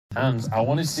hands. I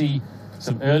want to see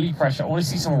some early pressure. I want to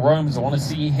see some roams. I want to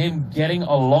see him getting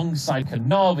alongside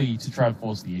Kanavi to try and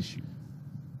force the issue.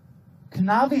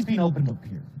 Kanavi's been opened up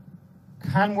here.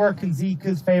 Can work in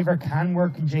Zika's favor, can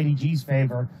work in JDG's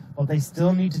favor, but they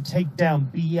still need to take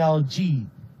down BLG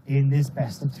in this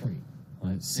best of 3.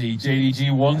 Let's see, JDG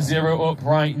 1-0 up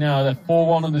right now. They're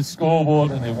 4-1 on the scoreboard,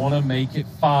 and they want to make it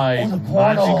 5. Oh, the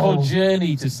portal. Magical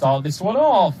journey to start this one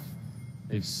off.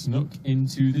 They've snuck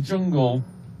into the jungle.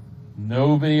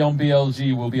 Nobody on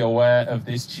BLG will be aware of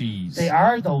this cheese. They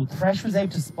are, though. Thresh was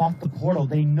able to spot the portal.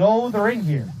 They know they're in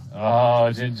here.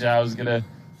 Oh, Jin Zhao's going to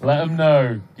let them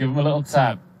know. Give them a little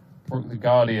tap. Broke the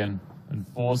Guardian and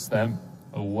force them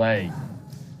away.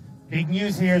 Big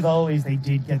news here, though, is they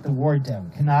did get the word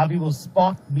down. Kanavi will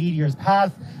spot Meteor's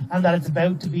path and that it's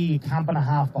about to be a camp and a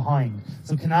half behind.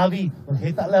 So Kanavi will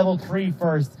hit that level 3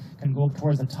 first, can go up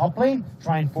towards the top lane,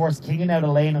 try and force Kingen out of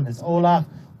lane on this Olaf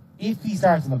if he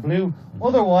starts in the blue.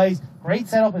 Otherwise, great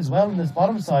setup as well on this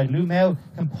bottom side. Lu Mao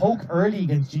can poke early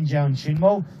against Jin Zhao and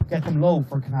Shinmo, get them low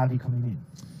for Kanavi coming in.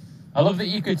 I love that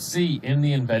you could see in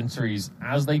the inventories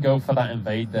as they go for that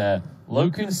invade there,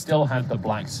 Loken still had the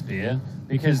Black Spear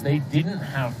because they didn't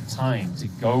have time to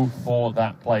go for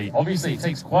that play. Obviously, it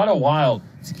takes quite a while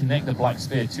to connect the Black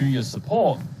Spear to your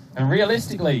support. And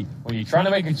realistically, when you're trying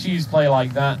to make a cheese play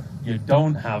like that, you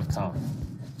don't have time.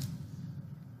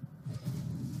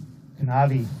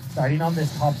 Kanavi starting on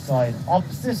this top side,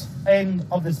 opposite end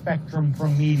of the spectrum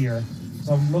from Meteor.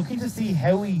 So I'm looking to see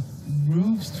how he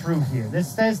moves through here.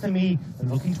 This says to me they're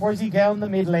looking towards Yigao in the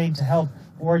mid lane to help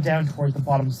or down towards the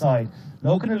bottom side.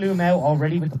 Loken and Lu Mao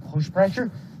already with the push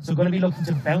pressure, so going to be looking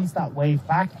to bounce that wave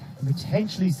back and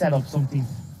potentially set up something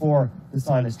for the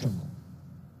Silas jungle.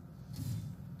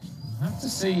 We'll have to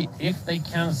see if they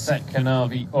can set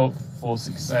Kanavi up for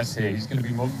success here. He's going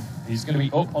to be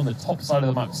up on the top side of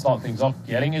the map to start things off,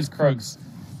 getting his Krugs,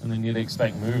 and then you'd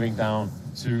expect moving down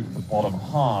to the bottom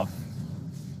half.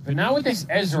 But now with this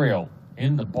Ezreal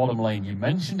in the bottom lane, you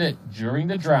mentioned it during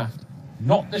the draft,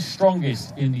 not the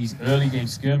strongest in these early game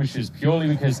skirmishes, purely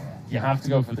because you have to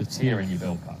go for the tier in your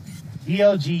build path.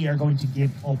 BLG are going to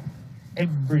give up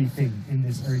everything in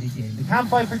this early game. They can't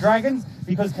fight for dragons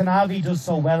because Kanavi does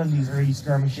so well in these early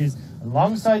skirmishes,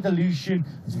 alongside the Lucian,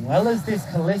 as well as this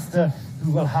Kalista,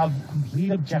 who will have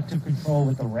complete objective control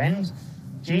with the Rend.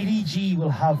 JDG will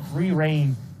have free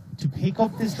reign to pick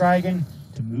up this dragon,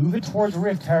 to move it towards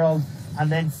Rift Herald, and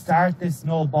then start this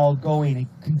snowball going and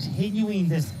continuing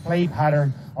this play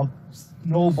pattern of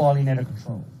snowballing out of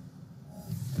control.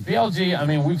 The BLG, I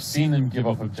mean, we've seen them give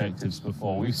up objectives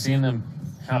before. We've seen them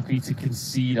happy to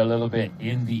concede a little bit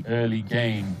in the early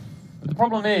game. But the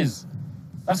problem is,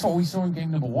 that's what we saw in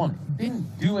game number 1. It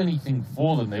didn't do anything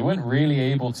for them. They weren't really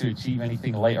able to achieve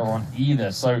anything later on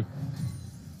either. So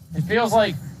it feels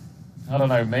like, I don't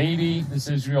know, maybe this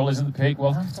Israel isn't the pick.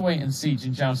 We'll have to wait and see.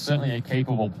 Jin Zhao's certainly a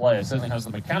capable player, certainly has the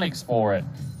mechanics for it.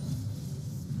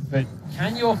 But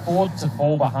can you afford to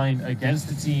fall behind against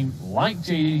a team like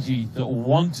JDG that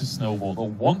want to snowball, that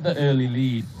want the early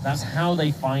lead? That's how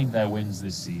they find their wins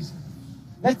this season.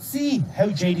 Let's see how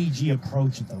JDG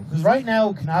approach it, though. Because right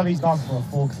now, Kanavi's gone for a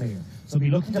full clear. So be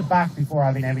looking to back before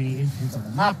having any influence on the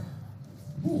map.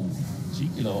 Ooh,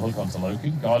 cheeky little hook onto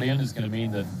Loken. Guardian is going to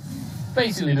mean that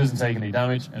basically doesn't take any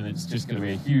damage, and it's just going to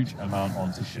be a huge amount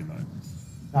onto Shinmo.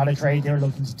 Not a trade they're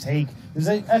looking to take. There's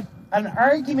an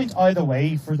argument either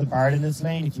way for the Bard in this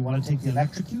lane if you want to take the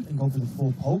Electrocute and go for the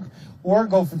full poke, or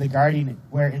go for the Guardian,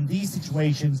 where in these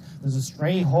situations there's a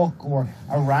stray hook or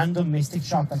a random Mystic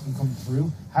Shot that can come through.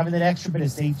 Having that extra bit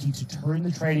of safety to turn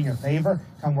the trade in your favor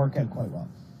can work out quite well.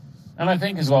 And I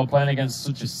think as well, playing against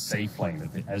such a safe lane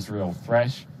of the Ezreal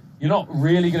Thresh, you're not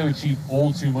really going to achieve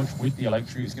all too much with the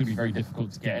Electrocute. It's going to be very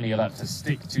difficult to get any of that to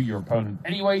stick to your opponent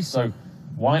anyway, so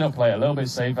why not play a little bit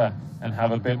safer and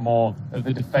have a bit more of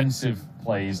the defensive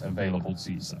plays available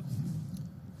to yourself?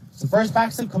 So first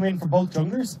backs have come in for both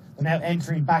junglers. They're now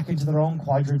entering back into their own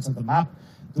quadrants of the map.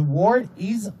 The ward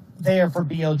is there for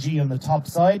BLG on the top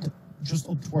side, just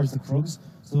up towards the Krugs.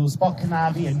 So they'll spot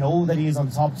Kanavi and know that he is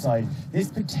on top side. This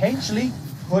potentially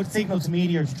could signal to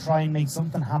Meteor to try and make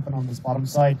something happen on this bottom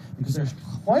side, because they're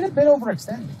quite a bit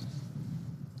overextended.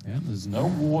 Yeah, there's no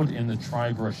ward in the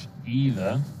Tri-Brush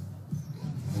either.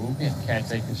 There will be a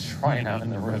Caretaker's Shrine out in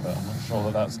the river. I'm not sure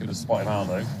that that's going to spot him out,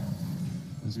 though.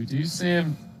 As we do see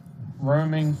him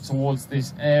roaming towards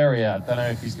this area. I don't know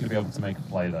if he's going to be able to make a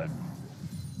play, though.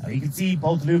 Now you can see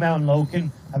both Lu Mao and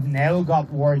Loken have now got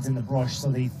wards in the brush,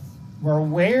 so they were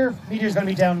aware Meteor's going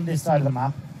to be down on this side of the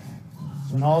map.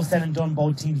 So when all is said and done,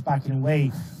 both teams backing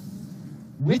away.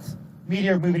 With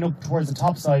Meteor moving up towards the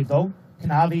top side, though,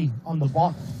 Kanavi on the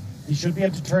bot They should be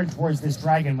able to turn towards this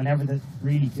dragon whenever they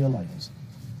really feel like it.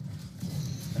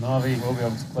 And RV will be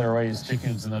able to clear away his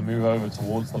chickens and then move over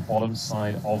towards the bottom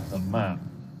side of the map.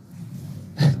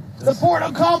 Support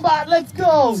on combat, let's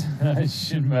go!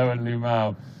 Shinmo and Lu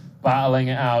Mao battling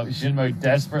it out. Shinmo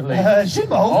desperately.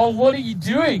 Shinmo? Oh, what are you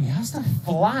doing? He has to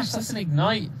flash. That's an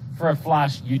ignite. For a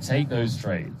flash, you take those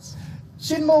trades.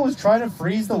 Shinmo was trying to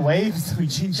freeze the waves so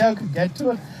Jin Xiao could get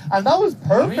to it, and that was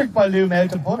perfect by Lu Mao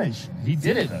to punish. He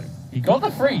did it though. He got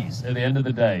the freeze at the end of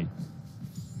the day.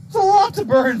 It's a lot to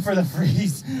burn for the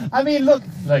freeze. I mean, look,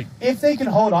 if they can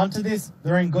hold on to this,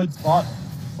 they're in good spot.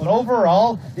 But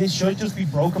overall, this should just be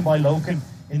broken by Loken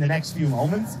in the next few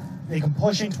moments. They can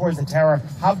push in towards the tower,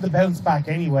 have the bounce back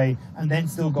anyway, and then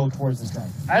still go towards the strike.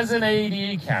 As an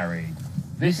AD carry,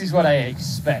 this is what I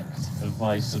expect of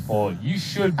my support. You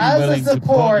should be As willing a support,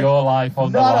 to put your life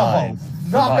on the line.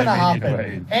 Not going to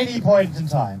happen any point in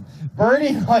time.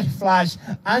 Burning my flash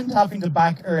and having to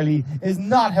back early is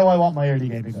not how I want my early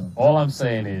game to go. All I'm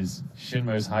saying is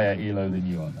Shinmo's higher elo than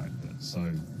you are back then.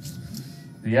 So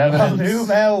the evidence. Well, Lu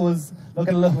Mao was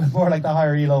looking a little bit more like the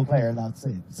higher elo player in that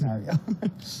scenario.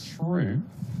 True.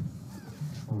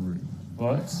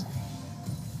 But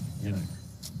you know.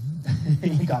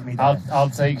 You got me there. I'll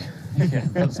take, yeah,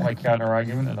 that's my counter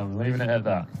argument, and I'm leaving it at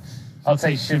that. I'll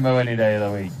take Shinmo any day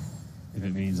of the week if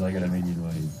it means I get a minion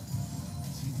wave.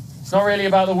 It's not really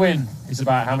about the win, it's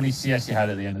about how many CS you had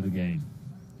at the end of the game.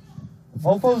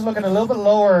 Fofo's looking a little bit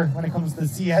lower when it comes to the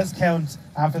CS count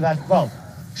after that. Well,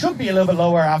 should be a little bit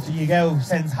lower after Yagao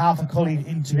sends half a culling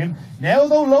into him. Now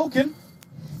though, Loken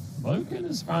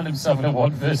has found himself in a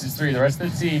 1 versus 3. The rest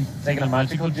of the team taking a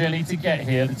magical journey to get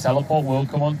here. The teleport will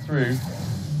come on through.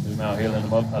 Lu Mao healing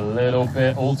them up a little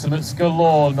bit. Ultimates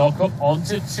galore. Knock up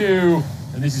onto 2.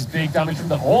 And this is big damage from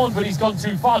the Ornn, but he's gone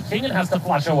too far. Kingen has to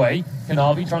flash away.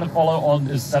 Kanavi trying to follow on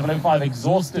as 705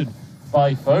 exhausted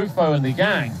by Fofo and the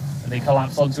gang. And they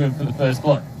collapse onto him for the first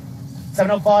blood.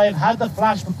 705 had the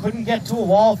flash but couldn't get to a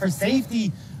wall for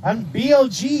safety. And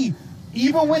BLG,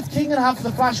 even with Kingen having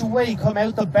to flash away, come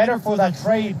out the better for that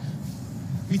trade.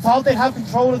 We thought they'd have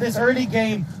control of this early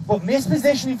game, but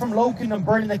mispositioning from Loken and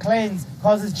burning the cleanse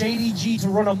causes JDG to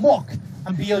run amok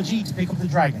and BLG to pick up the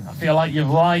dragon. I feel like you've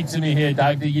lied to me here,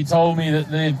 Dagda. You told me that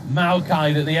the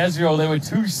Maokai, that the Ezreal, they were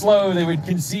too slow, they would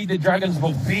concede the dragons,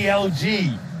 but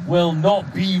BLG will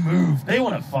not be moved. They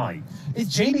want to fight.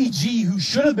 It's JDG who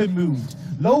should have been moved.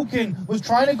 Loken was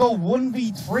trying to go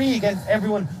 1v3 against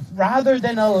everyone rather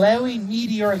than allowing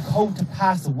Meteor and Code to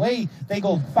pass away. They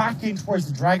go back in towards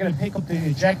the dragon and pick up the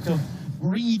objective.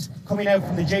 Greed coming out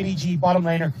from the JDG bottom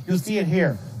laner. You'll see it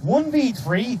here.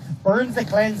 1v3 burns the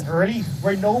cleanse early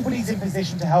where nobody's in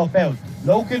position to help out.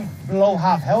 Loken below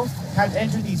half health can't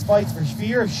enter these fights for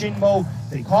fear of Shinmo.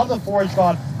 They call the Forge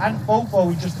God and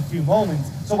Fofo in just a few moments.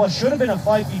 So what should have been a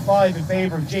 5v5 in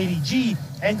favor of JDG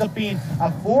ends up being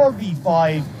a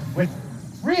 4v5 with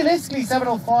realistically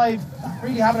 705 not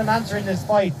really having an answer in this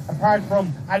fight apart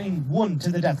from adding 1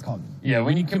 to the death column. Yeah,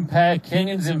 when you compare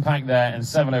Kingen's impact there and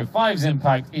 705's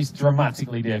impact, it's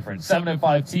dramatically different.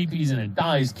 705 TPs in and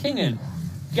dies. Kingen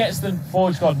gets the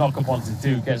Forge God knock up onto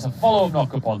 2, gets a follow-up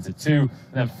knock up onto 2, and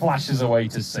then flashes away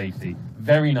to safety.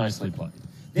 Very nicely played.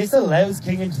 This allows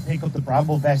Kingen to pick up the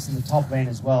Bramble Vest in the top lane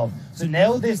as well. So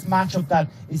now this matchup that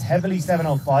is heavily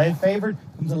 705 favoured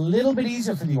becomes a little bit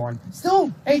easier for the Ornn.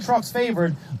 Still Aatrox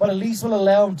favoured, but at least will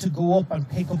allow him to go up and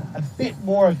pick up a bit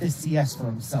more of this CS for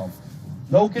himself.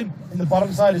 Loken in the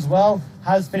bottom side as well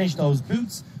has finished those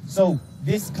boots. So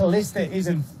this Kalista is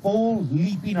in full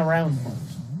leaping around mode.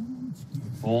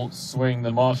 Full swing,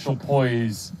 the martial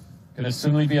poise. Going to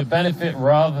suddenly be a benefit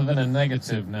rather than a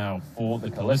negative now for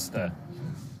the Kalista.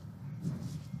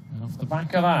 And off the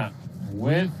back of that,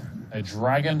 with a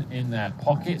dragon in their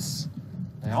pockets,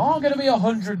 they are going to be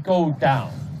 100 gold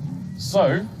down.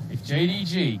 So, if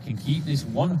JDG can keep this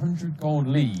 100 gold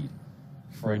lead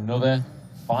for another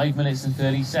 5 minutes and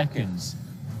 30 seconds,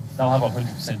 they'll have a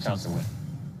 100% chance to win.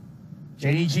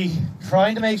 JDG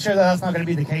trying to make sure that that's not going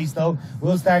to be the case though.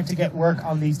 We'll start to get work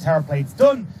on these tower plates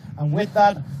done. And with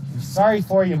that, I'm sorry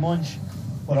for you, Munch,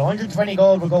 but 120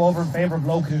 gold will go over in favour of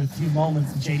Loken in a few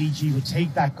moments and JDG will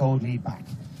take that gold lead back.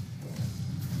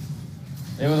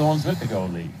 They were the ones with the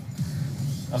gold lead.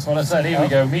 That's what I said. Here we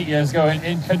go. Meteor's going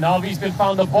in. Kanavi's been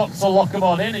found a box to lock him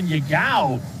on in, and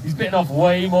Yagao, he's bitten off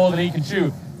way more than he can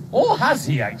chew. Or has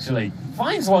he actually?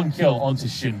 Finds 1 kill onto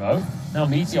Shinmo. Now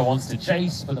Meteor wants to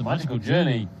chase, but the magical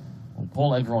journey will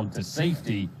pull everyone to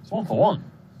safety. It's 1 for 1.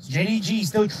 So JDG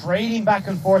still trading back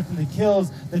and forth in the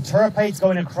kills. The turret plates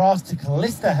going across to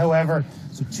Kalista, however.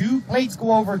 So 2 plates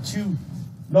go over to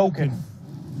Loken.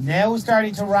 Now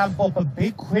starting to ramp up a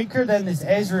bit quicker than this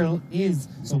Ezreal is.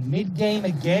 So mid-game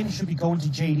again should be going to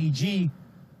JDG.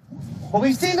 But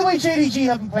we've seen the way JDG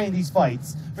have been playing these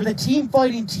fights. For the team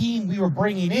fighting team we were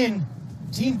bringing in,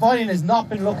 team fighting has not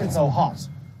been looking so hot.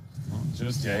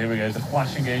 Just, yeah, here we go. The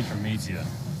flash engage from Meteor.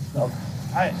 Look,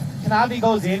 Kanavi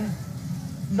goes in.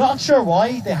 Not sure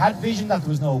why. They had vision that there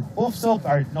was no buffs up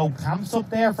or no camps up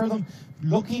there for them.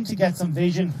 Looking to get some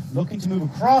vision, looking to move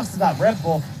across to that red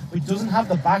buff, but doesn't have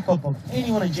the backup of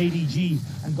anyone in JDG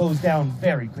and goes down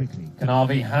very quickly.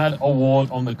 Kanavi had a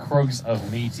ward on the Krugs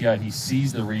of Meteor. He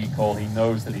sees the recall. He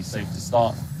knows that he's safe to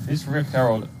start. This Rift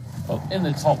Herald up in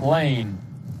the top lane.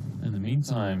 In the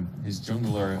meantime, his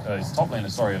jungler, his top laner,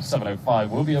 sorry, of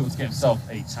 705 will be able to get himself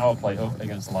a tower play up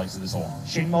against the likes of this all.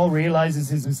 Shinmo realizes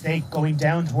his mistake going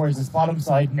down towards his bottom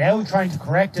side, now trying to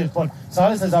correct it, but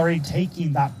Silas has already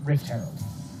taken that Rift Herald.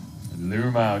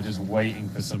 Lumao just waiting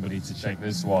for somebody to check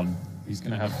this one. He's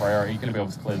going to have priority. He's going to be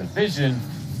able to clear the vision.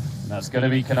 And that's going to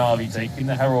be Kanavi taking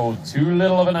the Herald. Too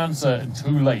little of an answer and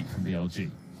too late from BLG.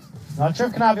 Not sure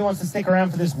if Kanavi wants to stick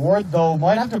around for this ward, though.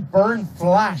 Might have to burn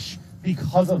Flash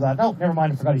because of that. No, never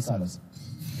mind. I forgot he's Silas.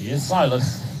 He is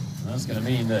Silas. And that's going to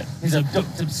mean that his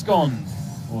abductive scon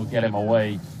will get him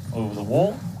away over the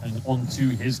wall and onto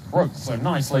his Krug. So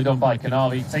nicely done by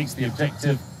Kanavi. Takes the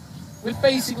objective with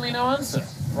basically no answer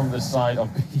from the side of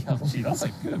BLG. That's a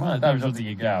good amount of damage onto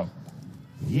Yagao.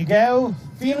 Yagao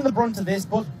feeling the brunt of this,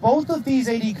 but both of these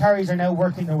AD carries are now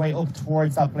working their way up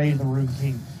towards that Blade of the Rune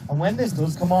King. And when this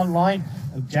does come online,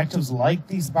 objectives like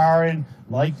these Baron,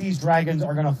 like these Dragons,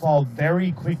 are going to fall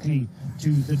very quickly to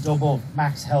the double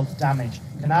max health damage.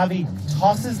 Kanavi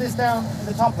tosses this down in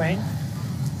the top lane.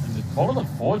 And the Call of the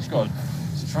Forge God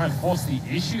to try and force the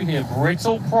issue here.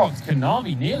 Brittle procs.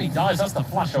 Kanavi nearly dies. That's the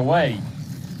flash away.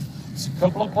 A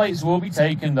couple of plates will be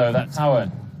taken, though. That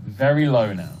tower very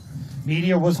low now.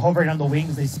 Meteor was hovering on the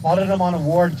wings. They spotted him on a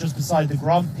ward just beside the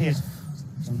Grom pit.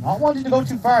 So not wanting to go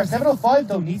too far. 705,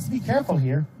 though, needs to be careful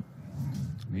here.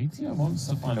 Meteor wants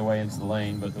to find a way into the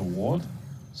lane, but the ward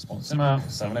spots him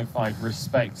out. 705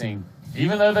 respecting.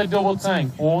 Even though they're double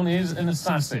tank, Ornn is an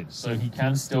assassin, so he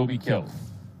can still be killed.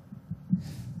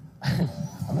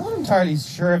 I'm not entirely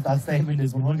sure if that statement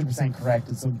is 100% correct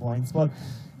at some points, but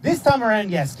this time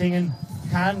around, yes, Kingen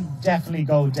can definitely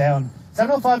go down.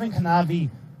 705 and Kanavi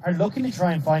are looking to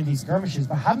try and find these skirmishes,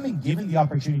 but haven't been given the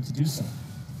opportunity to do so.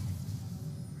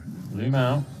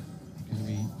 Lumao going to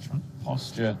be trying to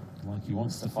posture like he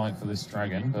wants to fight for this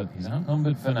dragon, but he's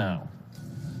outnumbered for now.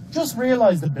 Just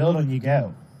realised the build on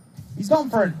Yagao. He's gone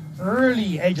for an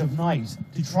early Edge of Night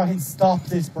to try and stop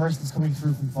this burst that's coming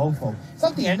through from Fofo. It's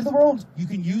not the end of the world. You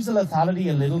can use the lethality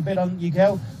a little bit on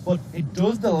Yagao, but it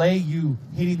does delay you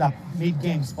hitting that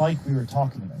mid-game spike we were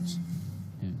talking about.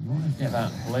 Yeah, you want to get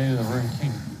that Blade of the Rune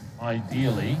King,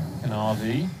 ideally.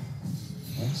 Kanavi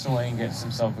walks away and gets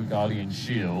himself a Guardian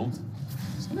Shield.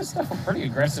 He's going to step up pretty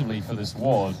aggressively for this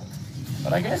ward,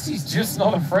 but I guess he's just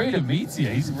not afraid of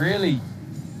Meteor. He's really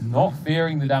not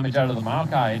fearing the damage out of the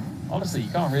Maokai. Honestly,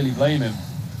 you can't really blame him.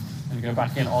 Going to go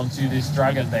back in onto this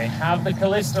dragon. They have the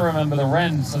Callista, remember, the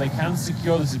Ren, so they can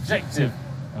secure this objective.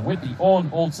 And with the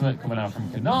Ornn ultimate coming out from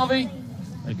Kanavi,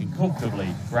 they can comfortably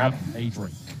grab a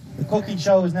drink. The cooking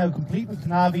show is now complete with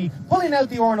Kanavi pulling out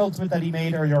the Ornn ultimate that he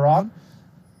made earlier on.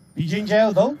 Bijin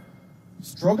Zhao, though,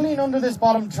 struggling under this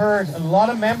bottom turret. A lot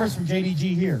of members from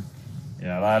JDG here.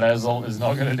 Yeah, that Ezreal is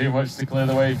not going to do much to clear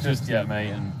the wave just yet,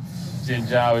 mate. And Jin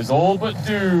Zhao is all but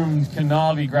doomed.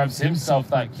 Kanavi grabs himself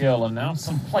that kill, and now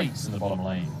some plates in the bottom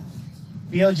lane.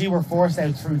 BLG were forced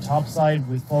out through topside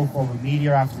with Fofo with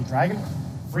Meteor after the dragon.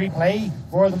 Free play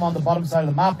for them on the bottom side of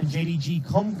the map, and JDG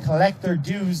come collect their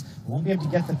dues. Won't be able to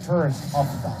get the turret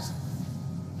off of that.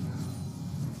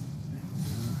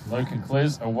 Loken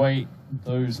clears away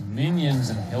those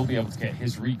minions, and he'll be able to get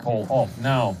his recall off.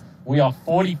 Now, we are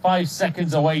 45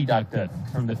 seconds away, Doctor,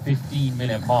 from the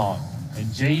 15-minute mark. And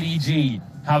JDG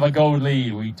have a gold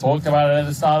lead. We talked about it at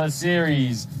the start of the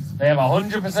series. They have a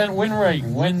 100% win rate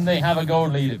when they have a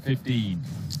gold lead at 15.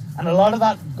 And a lot of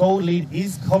that gold lead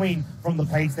is coming from the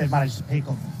plates they've managed to pick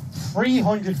up.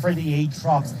 300 for the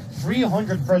Aatrox,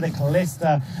 300 for the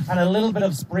Callista, and a little bit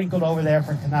of sprinkled over there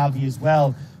for Kanavi as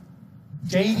well.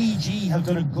 JDG have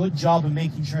done a good job of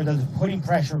making sure that they're putting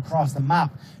pressure across the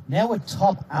map. Now with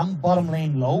top and bottom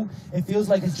lane low, it feels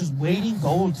like it's just waiting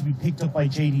gold to be picked up by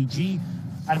JDG.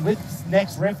 And with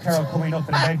next Rift Carol coming up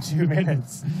in about 2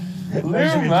 minutes.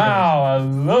 Lumao, I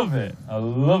love it. I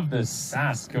love the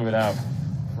sass coming out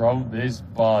from this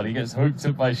bot. He gets hooked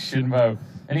up by Shinmo,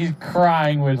 and he's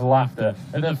crying with laughter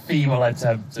at the feeble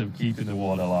attempt of keeping the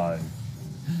ward alive.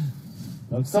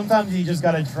 Look, sometimes you just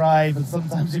gotta try, but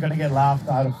sometimes you're gonna get laughed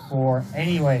out of 4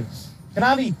 anyway.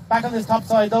 Kanavi, back on this top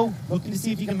side though, looking to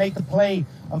see if he can make the play.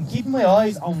 I'm keeping my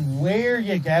eyes on where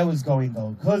Yagao is going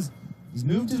though, because he's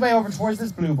moved his way over towards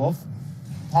this blue buff.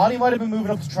 Thought he might have been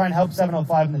moving up to try and help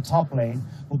 705 in the top lane,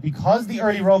 but because the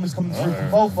early roam is coming through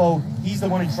from Fofo, he's the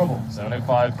one in trouble.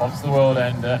 705 pops the world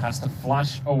ender, has to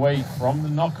flash away from the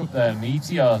knock up there.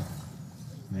 Meteor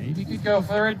maybe could go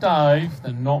for a dive.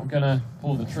 They're not going to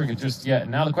pull the trigger just yet.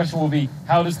 Now the question will be,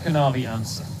 how does Kanavi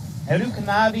answer? How do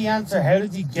Kanavi answer? How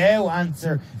does Yagao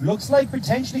answer? Looks like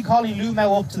potentially calling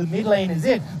Lumao up to the mid lane is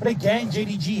it. But again,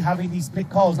 JDG having these split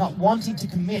calls, not wanting to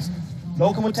commit.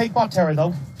 Loken would take bot tower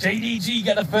though. JDG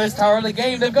get the first tower of the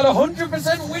game. They've got a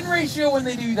 100% win ratio when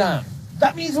they do that.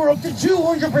 That means we're up to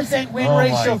 200% win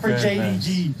ratio for goodness.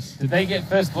 JDG. Did they get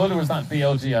first blood or was that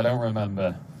BLG? I don't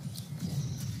remember.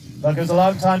 Look, it was a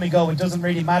long time ago. It doesn't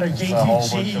really matter. It's a whole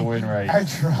bunch of win rate.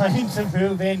 JDG are trying to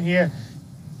move in here.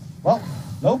 Well,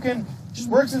 Loken just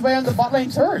works his way on the bot lane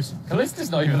turret.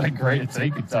 Kallista's not even that great at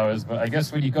taking towers, but I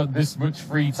guess when you've got this much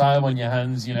free time on your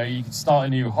hands, you know, you can start a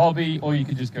new hobby or you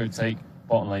can just go take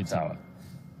bottom lane tower.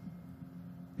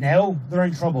 Now they're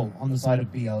in trouble on the side of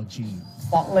BLG.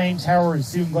 Bot lane tower is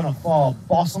soon going to fall.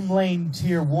 Bottom lane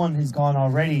tier 1 has gone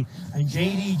already. And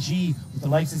JDG, with the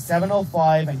likes of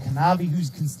 705 and Kanavi, who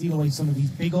can steal away some of these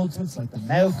big ultimates, like the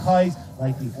Maokai's,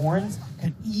 like the Orns,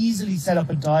 can easily set up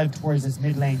a dive towards this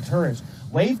mid lane turret.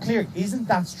 Wave clear isn't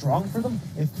that strong for them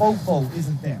if Fofo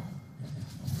isn't there.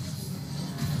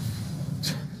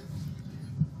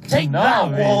 Take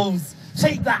that, Wolves!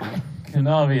 Take that!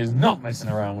 Kanavi is not messing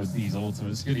around with these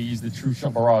ultimates. Going to use the True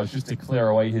Shot Barrage just to clear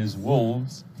away his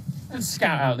wolves and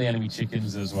scout out the enemy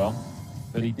chickens as well.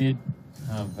 But he did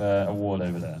have a ward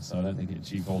over there, so I don't think it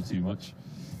achieved all too much.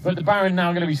 But the Baron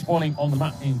now going to be spawning on the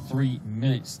map in 3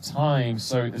 minutes' time.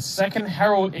 So the second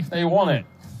Herald, if they want it,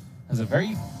 has a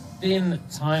very thin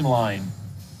timeline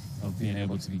of being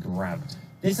able to be grabbed.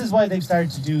 This is why they've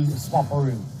started to do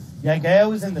Swapperoo.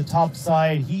 Yagao is in the top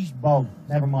side. Well,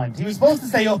 never mind. He was supposed to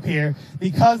stay up here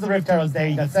because the Rift Herald's there.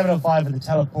 You got 705 and the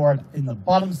teleport in the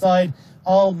bottom side.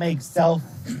 All makes sense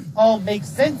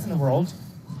in the world.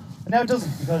 But now it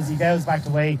doesn't because Yagao's backed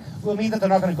away. Will mean that they're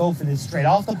not going to go for this straight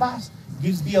off the bat.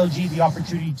 Gives BLG the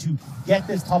opportunity to get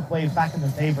this top wave back in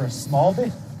their favor a small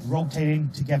bit. Rotate in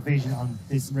to get vision on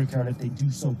this Rift Herald if they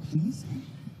do so, please.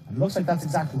 It looks like that's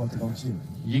exactly what they're going to do.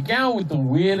 Yagao with the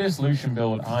weirdest Lucian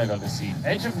build I've ever seen.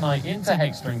 Edge of Night into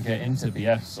Hex Drinker into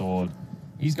BF Sword.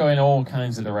 He's going all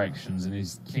kinds of directions and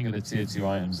he's king of the tier 2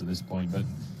 items at this point. But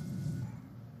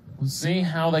we'll see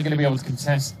how they're going to be able to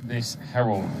contest this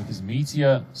Herald because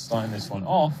Meteor starting this one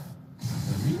off.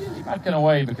 They're immediately backing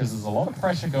away because there's a lot of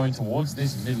pressure going towards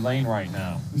this mid lane right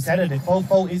now. We said it, if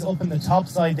Fofo is up in the top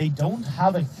side, they don't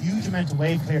have a huge amount of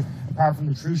wave clear apart from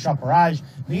the True Shot Barrage.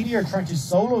 Meteor trying to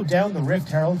solo down the Rift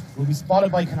Herald will be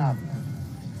spotted by Kanavi.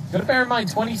 Got to bear in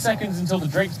mind 20 seconds until the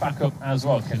Drake's back up as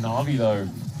well. Kanavi though,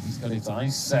 he's got his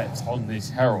eyes set on this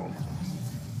Herald.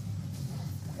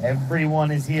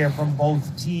 Everyone is here from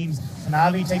both teams.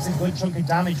 Kanavi takes a good chunk of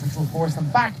damage which will force them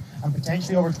back and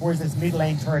potentially over towards this mid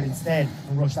lane turret instead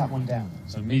and rush that one down.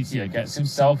 So Meteor gets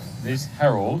himself this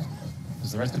Herald.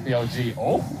 As the rest of BLG,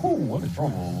 oh, what a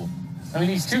trouble. I mean,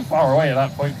 he's too far away at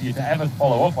that point for you to ever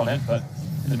follow up on it, but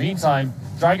in the meantime,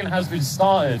 Dragon has been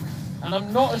started, and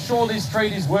I'm not sure this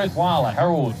trade is worthwhile. A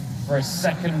Herald for a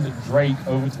second Drake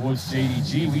over towards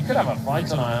JDG. We could have a fight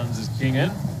on our hands as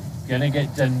Kingen. Gonna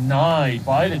get denied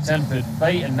by the Tempered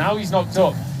Fate, and now he's knocked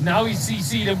up. Now he's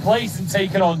CC'd in place and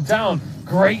taken on down.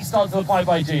 Great start to the fight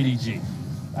by JDG.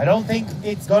 I don't think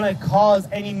it's gonna cause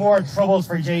any more troubles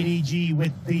for JDG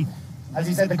with the, as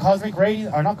you said, the Cosmic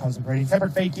Radiance, or not Cosmic Radiance,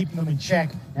 Tempered Fate keeping them in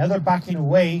check. Now they're backing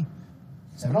away.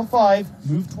 705,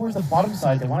 move towards the bottom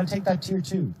side. They want to take that tier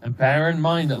 2. And bear in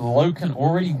mind that Loken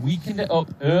already weakened it up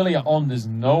earlier on. There's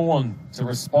no one to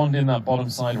respond in that bottom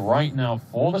side right now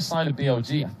for the side of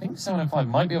BLG. I think 705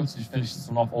 might be able to just finish this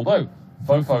one off, although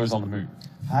Fofo is on the move.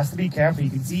 Has to be careful. You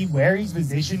can see where he's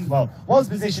positioned. Well, was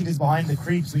positioned is behind the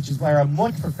creeps, which is where I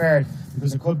much preferred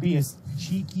because it could be a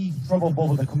cheeky trouble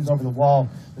bubble that comes over the wall.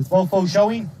 With Fofo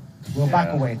showing, we'll back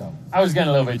away though. I was getting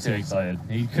a little bit too excited.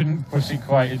 He couldn't push it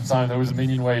quite in time. There was a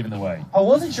minion wave in the way. I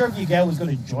wasn't sure if Yagao was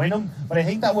going to join him, but I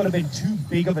think that would have been too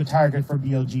big of a target for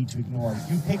BLG to ignore.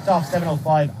 If you picked off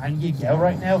 705 and Yagao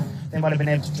right now, they might have been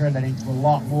able to turn that into a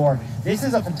lot more. This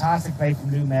is a fantastic play from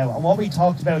Lumao, and what we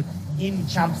talked about in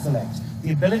Champ Select,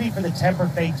 the ability for the Temper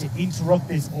Fate to interrupt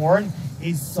this Ornn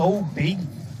is so big.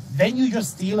 Then you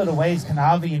just steal it away as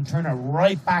Kanavi and turn it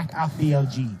right back at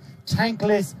BLG.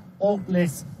 Tankless,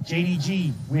 ultless,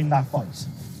 JDG win that fight.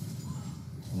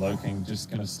 Loking just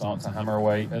going to start to hammer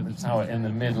away at the tower in the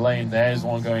mid lane. There's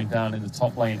one going down in the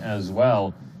top lane as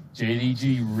well.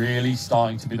 JDG really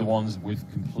starting to be the ones with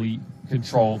complete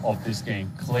control of this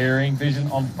game. Clearing vision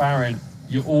on Baron.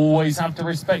 You always have to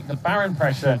respect the Baron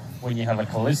pressure when you have a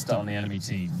Kalista on the enemy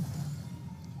team.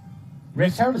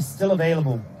 Rift Herald is still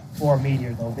available for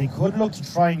Meteor, though. They could look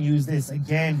to try and use this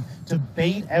again to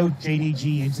bait out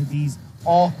JDG into these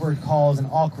awkward calls and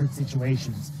awkward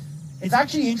situations. It's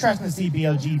actually interesting to see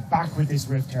BLG back with this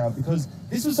Rift Herald, because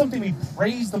this was something we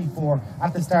praised them for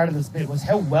at the start of the split, was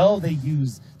how well they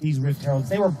used these Rift Heralds.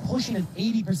 They were pushing an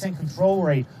 80% control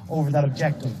rate over that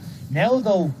objective. Now,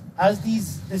 though, as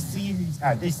this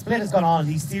split has gone on,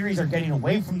 these series are getting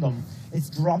away from them, it's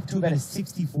dropped to about a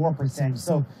 64%.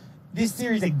 So this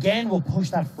series again will push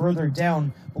that further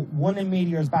down, but one in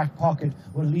Meteor's back pocket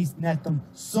will at least net them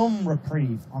some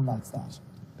reprieve on that stat.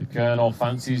 The Colonel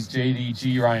fancies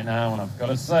JDG right now, and I've got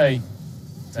to say,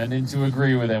 tending to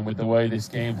agree with him with the way this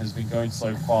game has been going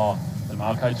so far. The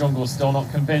Maokai jungle still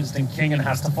not convinced, and Kingen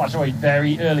has to flash away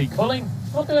very early. Culling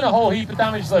not doing a whole heap of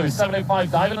damage though.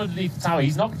 705 diving underneath the tower.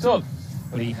 He's knocked up,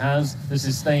 but he has the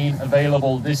sustain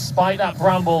available despite that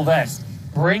Bramble Vest.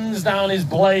 Brings down his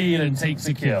blade and takes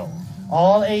a kill.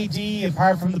 All AD,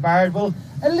 apart from the Bard, will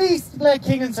at least let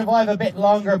Kingen survive a bit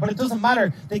longer, but it doesn't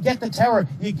matter. They get the tower.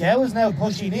 Yagao is now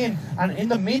pushing in, and in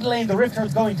the mid lane, the Rift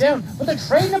Herald's going down, but they're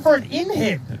trading for an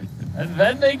inhib. And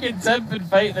then they can temp and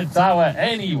fate the tower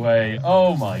anyway.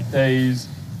 Oh my days.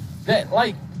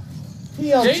 Like,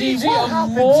 BLG, JDG what are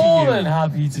happened more to you? than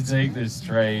happy to take this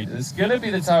trade. It's going to be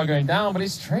the tower going down, but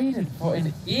it's traded for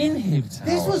an inhib tower.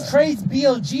 This was trades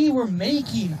BLG were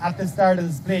making at the start of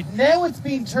the split. Now it's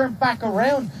being turned back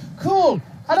around. Cool.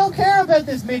 I don't care about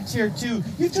this mid-tier 2.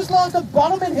 You've just lost a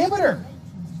bottom inhibitor.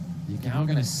 Yagao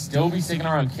going to still be sticking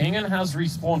around. Kingen has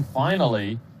respawned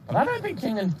finally, but I don't think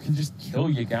Kingen can just kill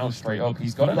Yagao straight up.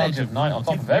 He's got an Edge of Night on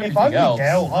top of everything else. If I'm else.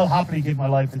 Yagao, I'll happily give my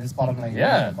life to this bottom lane.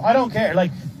 Yeah. I don't care.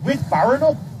 Like, with Baron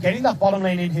up, getting that bottom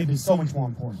lane inhib is so much more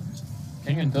important.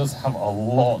 Kingen does have a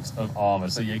lot of armor,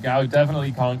 so Yagao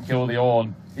definitely can't kill the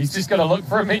Ornn. He's just going to look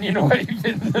for a minion wave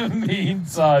in the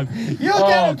meantime. You'll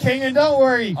get him, Kingen, don't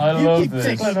worry. You keep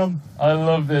tickling him. I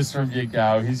love this from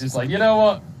Yagao. He's just like, you know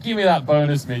what? Give me that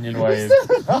bonus minion wave.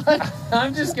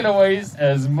 I'm just going to waste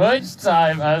as much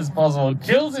time as possible.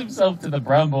 Kills himself to the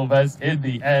Bramble Vest in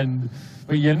the end.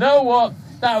 But you know what?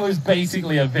 That was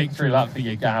basically a victory lap for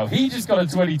Yagao. He just got a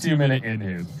 22-minute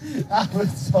inhib. That was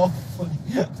so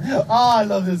funny. Oh, I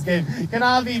love this game.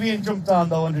 Kanavi being jumped on,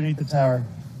 though, underneath the tower.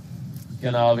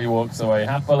 Kanavi walks away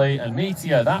happily, and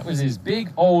Meteor, that was his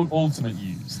big old ultimate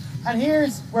used. And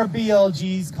here's where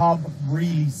BLG's comp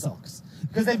really sucks.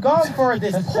 Because they've gone for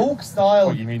this poke style.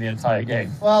 What, you mean the entire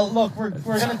game? Well, look, we're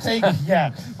going to take,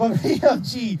 yeah, but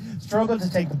BLG struggled to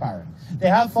take the Baron. They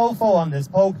have Fofo on this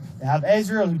poke. They have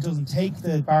Ezreal, who doesn't take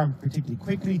the Baron particularly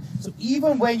quickly. So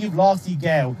even when you've lost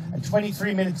Yagao at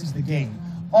 23 minutes into the game,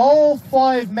 all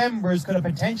 5 members could have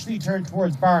potentially turned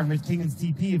towards Baron with Kingen's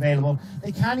TP available.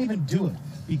 They can't even do it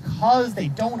because they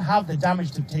don't have the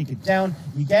damage to take it down.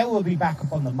 Yagao will be back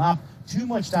up on the map. Too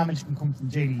much damage can come from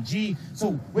JDG.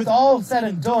 So with all said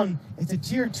and done, it's a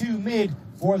tier 2 mid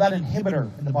for that inhibitor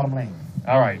in the bottom lane.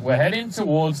 All right, we're heading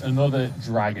towards another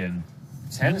dragon.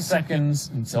 10 seconds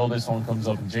until this one comes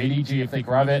up. And JDG, if they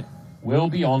grab it, will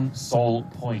be on Soul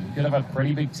Point. We could have a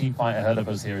pretty big team fight ahead of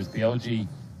us here as BLG,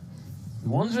 the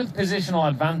ones with positional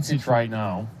advantage right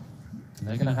now, and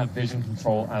they're going to have vision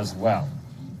control as well.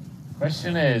 The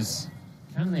question is,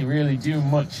 can they really do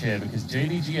much here? Because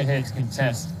JDG are here to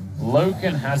contest.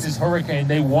 Loken has his Hurricane.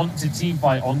 They want to team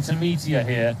fight onto Meteor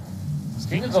here.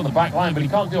 Kingen's on the back line, but he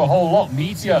can't do a whole lot.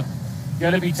 Meteor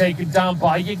going to be taken down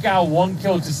by Yagao. 1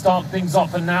 kill to start things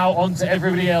off, and now onto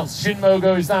everybody else. Shinmo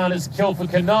goes down. It's a kill for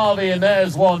Kanavi, and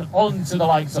there's one onto the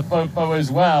likes of Fofo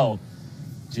as well.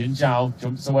 Jin Zhao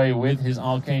jumps away with his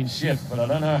Arcane Shift, but I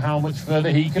don't know how much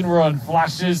further he can run.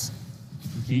 Flashes.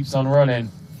 He keeps on running.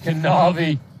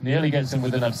 Kanavi nearly gets him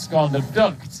with an abscond.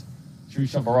 Abduct. True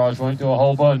Shot Barrage won't do a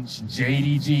whole bunch.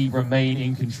 JDG remain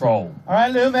in control. All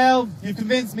right, Lumel, you've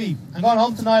convinced me. I'm going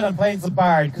home tonight on playing some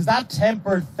Bard, because that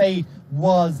Tempered Fate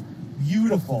was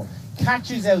beautiful.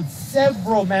 Catches out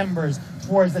several members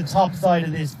towards the top side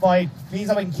of this fight. Means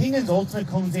that when Kingen's ultimate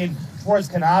comes in towards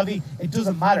Kanavi, it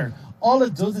doesn't matter. All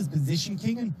it does is position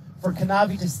Kingen for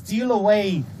Kanavi to steal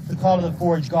away the Call of the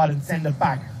Forge God and send it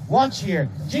back. Watch here.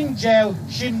 Jing Zhao,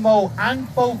 Shinmo, and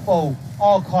Fofo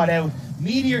all caught out.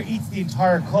 Meteor eats the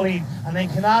entire culling, and then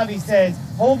Kanavi says,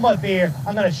 hold my beer,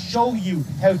 I'm going to show you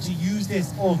how to use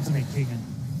this ultimate, Kingen.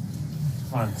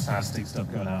 Fantastic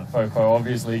stuff going out. Fofo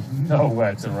obviously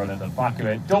nowhere to run at the back of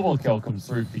it. Double kill comes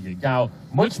through for Yagao.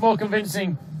 Much more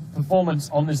convincing performance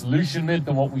on this Lucian mid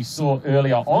than what we saw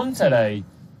earlier on today.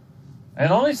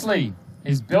 And honestly,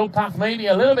 his build path may be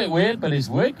a little bit weird, but it's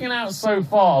working out so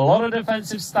far. A lot of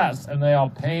defensive stats, and they are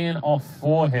paying off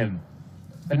for him.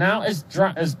 But now,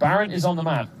 as Baron is on the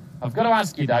map, I've got to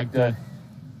ask you, Dagda,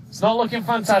 it's not looking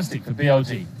fantastic for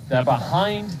BLG. They're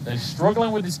behind, they're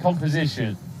struggling with this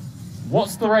composition.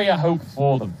 What's the ray of hope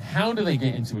for them? How do they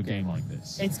get into a game like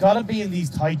this? It's got to be in these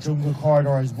tight jungle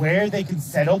corridors where they can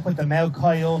set up with the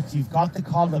Maokai ult. You've got the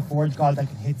Call of the Forge God that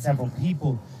can hit several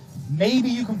people. Maybe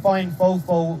you can find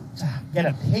Fofo to get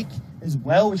a pick as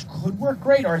well, which could work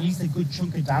great, or at least a good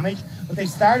chunk of damage. But they've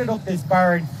started up this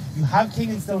Baron. You have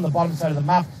Kingen still on the bottom side of the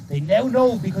map. They now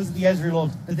know, because of the Ezreal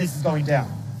ult, that this is going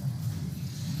down.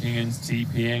 Kingen's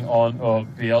TPing on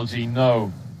BLG.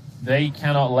 No, they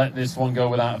cannot let this one go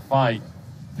without a fight.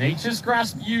 Nature's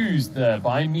Grasp used there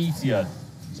by Meteor.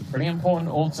 It's a pretty important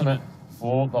ultimate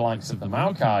for the likes of the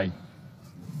Maokai.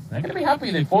 They're going to be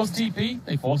happy. They forced TP,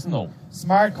 they forced an ult.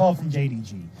 Smart call from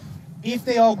JDG. If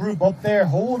they all group up there,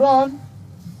 hold on.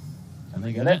 Can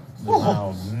they get it?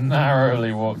 Wow,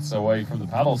 narrowly walks away from the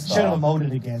paddle star. Should have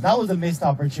emoted again. That was a missed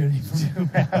opportunity from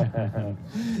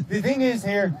The thing is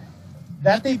here,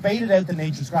 that they baited out the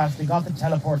Nature's Grasp, they got the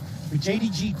teleport, but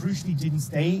JDG crucially didn't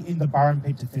stay in the Baron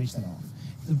pit to finish that off.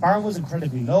 The Baron was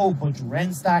incredibly low, bunch of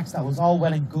Ren stacks, that was all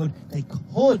well and good. They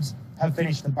could have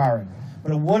finished the Baron,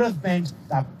 but it would have meant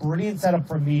that brilliant setup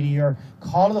for Meteor,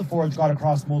 Call of the Forge got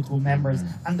across multiple members,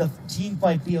 and the team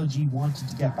fight BLG wanted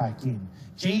to get back in.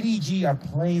 JDG are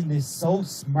playing this so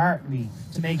smartly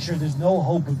to make sure there's no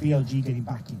hope of BLG getting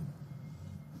back in.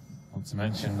 Not to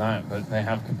mention that, but they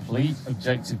have complete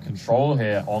objective control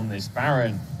here on this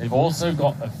Baron. They've also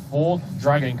got a 4th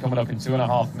Dragon coming up in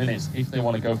 2.5 minutes if they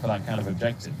want to go for that kind of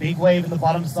objective. Big wave in the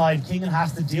bottom side. Kingen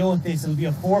has to deal with this. It'll be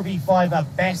a 4v5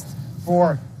 at best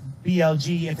for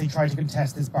BLG if they try to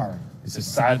contest this Baron. It's a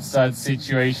sad, sad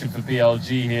situation for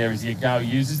BLG here as Yagao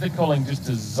uses the culling just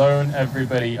to zone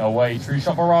everybody away. True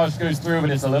Shot Barrage goes through, but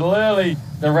it's a little early.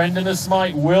 The Rend and the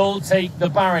Smite will take the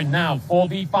Baron now.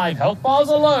 4v5. Health bars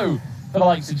are low for the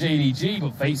likes of JDG,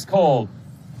 but Fate's Call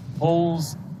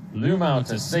pulls Lumao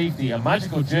to safety. A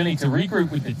magical journey to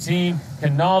regroup with the team.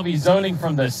 Kanavi zoning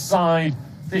from the side.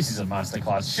 This is a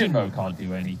masterclass. Shinmo can't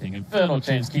do anything. Infernal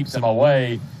Chains keeps him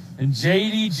away. And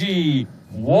JDG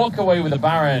walk away with the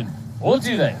Baron. Or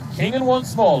do they? Kingen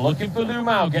once more, looking for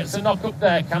Lumao, gets a knock up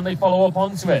there. Can they follow up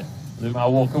onto it?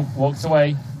 Lumao walks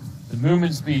away. The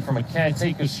movement speed from a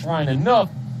Caretaker's Shrine enough.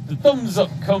 The thumbs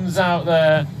up comes out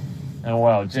there. And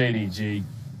well, JDG,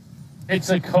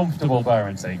 it's a comfortable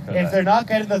Baron take for them. If they're not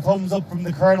getting the thumbs up from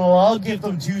the Colonel, I'll give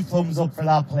them 2 thumbs up for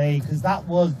that play, because that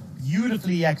was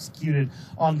beautifully executed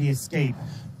on the escape.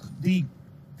 The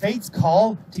Fate's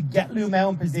Call to get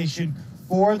Lumao in position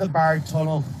for the Bard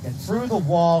Tunnel, get through the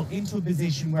wall into a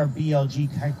position where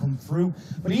BLG can come through.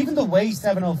 But even the way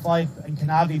 705 and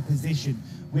Kanavi position,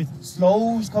 with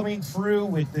slows coming through,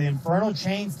 with the Infernal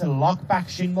Chains to lock back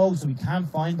Shinmo so we can't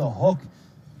find the hook,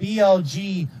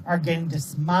 BLG are getting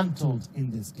dismantled in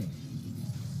this game.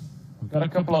 We've got a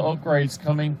couple of upgrades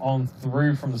coming on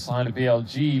through from the side of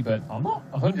BLG, but I'm not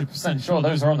 100% sure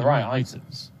those are on the right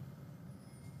items.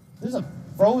 There's a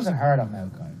Frozen Heart on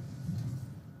Maokai.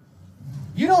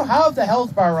 You don't have the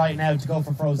health bar right now to go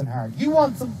for Frozen Heart. You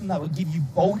want something that will give you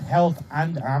both health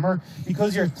and armor,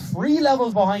 because you're 3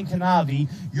 levels behind Kanavi,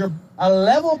 you're a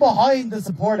level behind the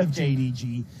support of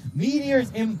JDG.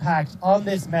 Meteor's impact on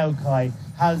this Maokai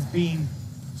has been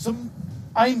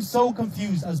I'm so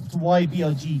confused as to why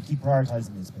BLG keep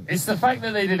prioritizing this pick. It's the fact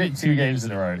that they did it 2 games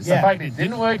in a row. It's the fact it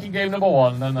didn't work in game number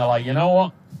 1, and then they're like, you know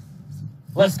what?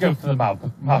 Let's go for the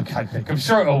Maokai pick. I'm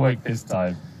sure it'll work this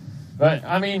time. But,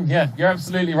 I mean, yeah, you're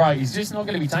absolutely right. He's just not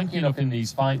going to be tanky enough in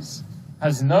these fights.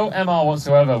 Has no MR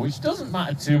whatsoever, which doesn't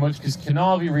matter too much because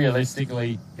Kanavi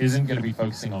realistically isn't going to be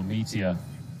focusing on Meteor.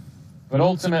 But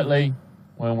ultimately,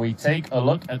 when we take a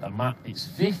look at the map, it's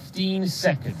 15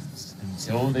 seconds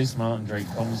until this Mountain Drake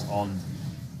comes on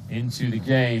into the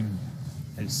game.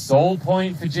 It's sole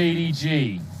point for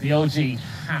JDG. BLG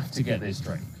have to get this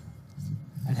Drake.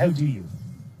 And how do you?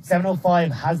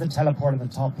 705 has the teleport in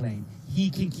the top lane. He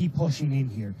can keep pushing in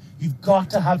here. You've got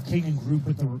to have King and group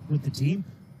with the team.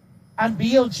 And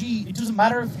BLG, it doesn't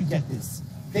matter if you get this.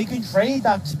 They can trade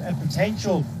that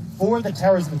potential for the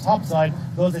towers on the top side.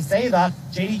 Though they say that,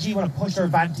 JDG want to push their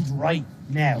advantage right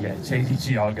now. Yeah,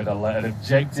 JDG are going to let an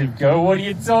objective go. What are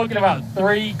you talking about?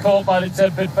 3 caught by the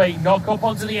Tempered Fate. Knock up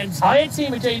onto the entire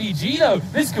team of JDG, though.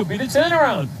 This could be the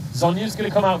turnaround. Zonya's going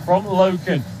to come out from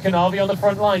Loken. Kanavi on the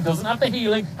front line, doesn't have the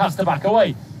healing, has to back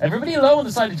away. Everybody low on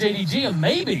the side of JDG, and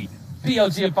maybe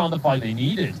BLG have found the fight they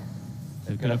needed.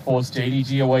 They're going to force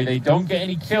JDG away. They don't get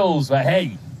any kills, but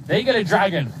hey, they get a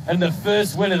dragon and the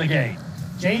first win of the game.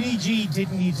 JDG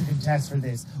didn't need to contest for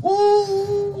this.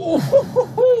 Ooh!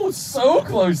 So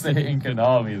close to hitting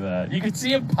Kanavi there. You could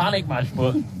see him panic mash,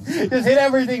 but just hit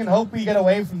everything and hope we get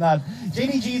away from that.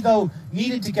 JDG, though,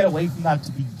 needed to get away from that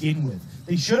to begin with.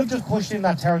 They should have just pushed in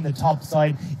that tower on the top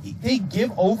side. They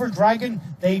give over Dragon.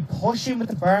 They push in with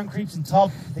the Baron creeps on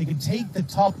top. They can take the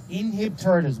top inhib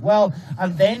turret as well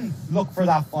and then look for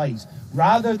that fight.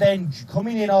 Rather than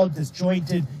coming in all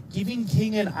disjointed, giving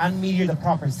Kingen and Meteor the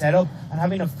proper setup and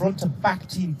having a front-to-back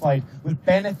team fight with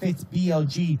benefits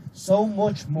BLG so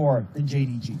much more than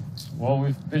JDG. Well,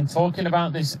 we've been talking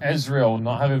about this Ezreal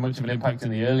not having much of an impact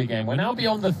in the early game. We're now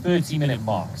beyond the 30-minute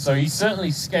mark, so he's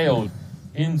certainly scaled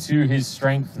into his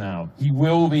strength now. He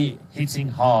will be hitting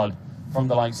hard from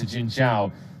the likes of Jin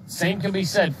Zhao. Same can be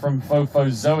said from Fofo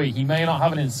Zoe. He may not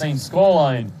have an insane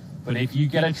scoreline, but if you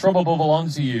get a trouble bubble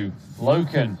onto you,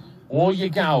 Loken or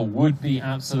Yagao would be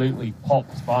absolutely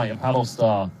popped by a paddle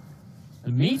star.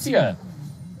 And Meteor,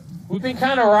 we've been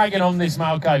kind of ragging on this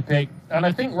Maokai pick, and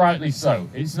I think rightly so.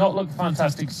 It's not looked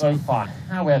fantastic so far.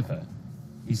 However,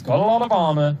 he's got a lot of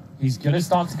armor. He's going to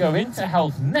start to go into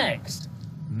health next.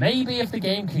 Maybe if the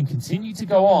game can continue to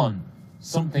go on,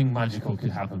 something magical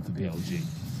could happen for BLG.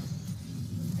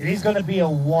 It is going to be a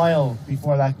while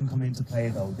before that can come into play,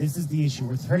 though. This is the issue.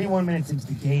 We're 31 minutes into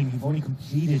the game. You've only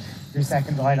completed your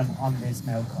second item on this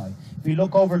Maokai. If you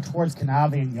look over towards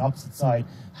Kanavi on the opposite side,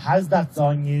 has that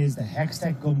Zonya's, the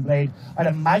Hextech Gunblade. I'd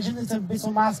imagine there's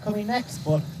Abyssal Mask coming next,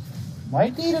 but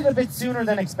might need it a bit sooner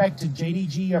than expected.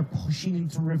 JDG are pushing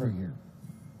into River here.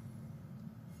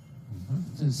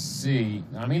 To see,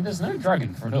 I mean, there's no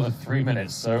dragon for another 3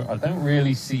 minutes, so I don't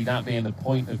really see that being the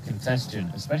point of contention,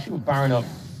 especially with Baron up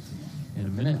in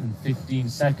 1 minute and 15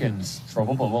 seconds.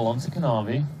 Trouble bubble onto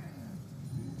Kanavi.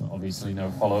 Obviously,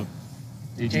 no follow-up.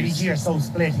 JDG are so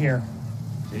split here.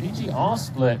 JDG are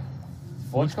split.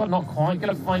 Forge God not quite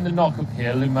going to find the knock up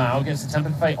here. Lumao gets the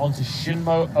Tempered Fate onto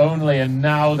Shinmo only, and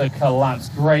now the collapse.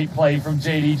 Great play from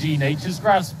JDG. Nature's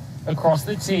Grasp across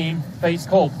the team. Fate's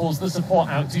Call pulls the support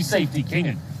out to safety.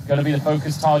 Kingen going to be the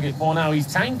focus target for now. He's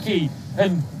tanky,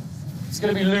 and it's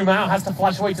going to be Lumao. Has to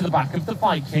flash away to the back of the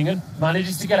fight. Kingen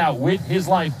manages to get out with his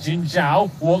life. Jin Zhao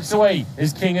walks away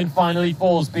as Kingen finally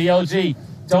falls. BLG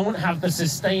don't have the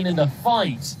sustain in the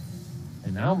fight,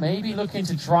 and now maybe looking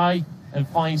to try and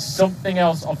find something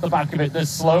else off the back of it. The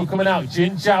slow coming out.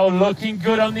 Jin Zhao looking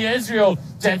good on the Ezreal.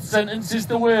 Death sentence is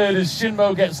the word as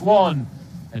Shinmo gets one,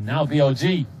 and now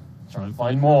BLG try and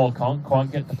find more. Can't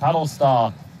quite get the paddle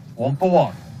star. 1 for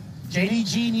 1.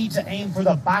 JDG need to aim for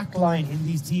the back line in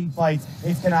these team fights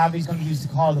if Kanavi's going to use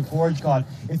the Call of the Forge God.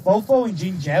 If Fofo and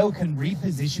Jin Zhao can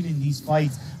reposition in these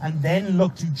fights and then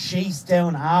look to chase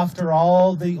down after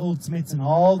all the ultimates and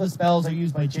all the spells are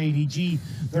used by JDG,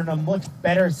 they're in a much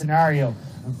better scenario.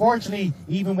 Unfortunately,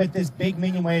 even with this big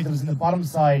minion wave that was in the bottom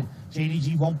side,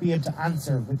 JDG won't be able to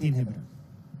answer with the inhibitor.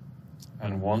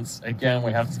 And once again,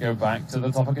 we have to go back to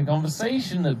the topic of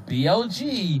conversation that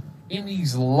BLG, in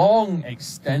these long,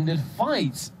 extended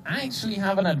fights, actually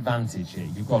have an advantage here.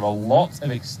 You've got a lot of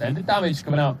extended damage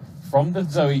coming out from the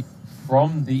Zoe,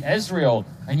 from the Ezreal,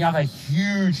 and you have a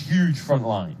huge, huge front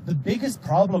line. The biggest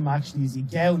problem, actually, is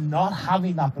Yagao not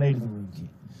having that Blade of the Rune King.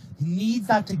 He needs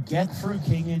that to get through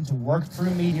Kingen, to work through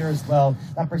Meteor as well.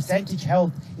 That percentage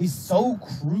health is so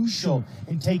crucial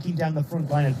in taking down the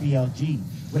front line of BLG.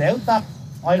 Without that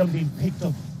item being picked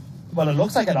up, well, it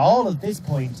looks like at all at this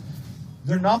point,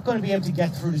 they're not going to be able to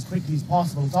get through it as quickly as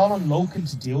possible. It's all on Loken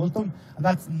to deal with them, and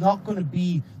that's not going to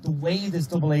be the way this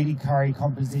double AD carry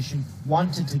composition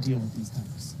wanted to deal with these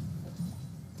tanks.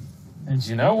 And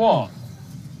you know what?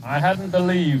 I hadn't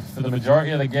believed for the majority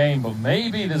of the game, but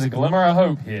maybe there's a glimmer of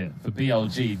hope here for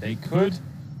BLG. They could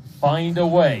find a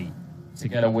way to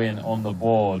get a win on the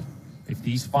board. If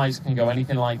these fights can go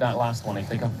anything like that last one, if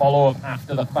they can follow up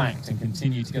after the fact and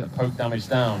continue to get the poke damage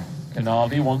down.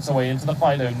 Kanavi wants a way into the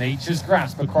fight though. Nature's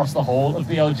Grasp across the whole of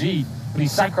BLG, but he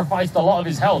sacrificed a lot of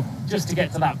his health just to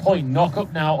get to that point. Knock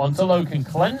up now onto Loken.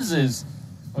 Cleanses.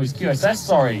 Oh, his QSS,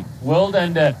 sorry. World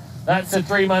Ender. That's a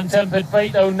 3-man Tempered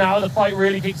Fate though. Now the fight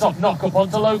really kicks off. Knock up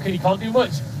onto Loken. He can't do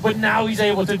much, but now he's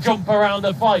able to jump around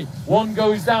the fight. One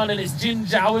goes down and it's Jin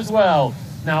Zhao as well.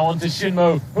 Now onto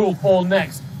Shinmo, who will fall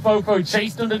next. Fofo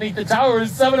chased underneath the tower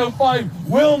as 705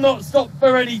 will not stop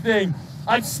for anything.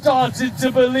 I'd started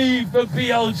to believe for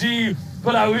BLG,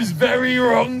 but I was very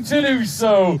wrong to do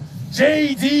so.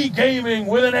 JD Gaming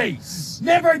with an ace.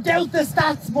 Never doubt the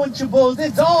stats, Munchables.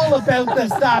 It's all about the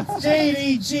stats.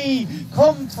 JDG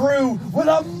come through with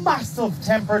a massive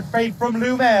tempered fate from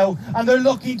Lumel, and they're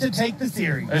looking to take the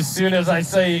series. As soon as I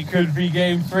say it could be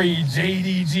game 3,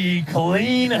 JDG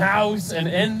clean house and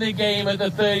end the game at the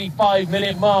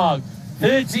 35-minute mark.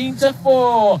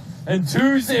 13-4 and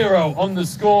 2-0 on the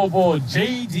scoreboard.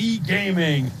 JD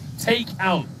Gaming take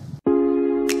out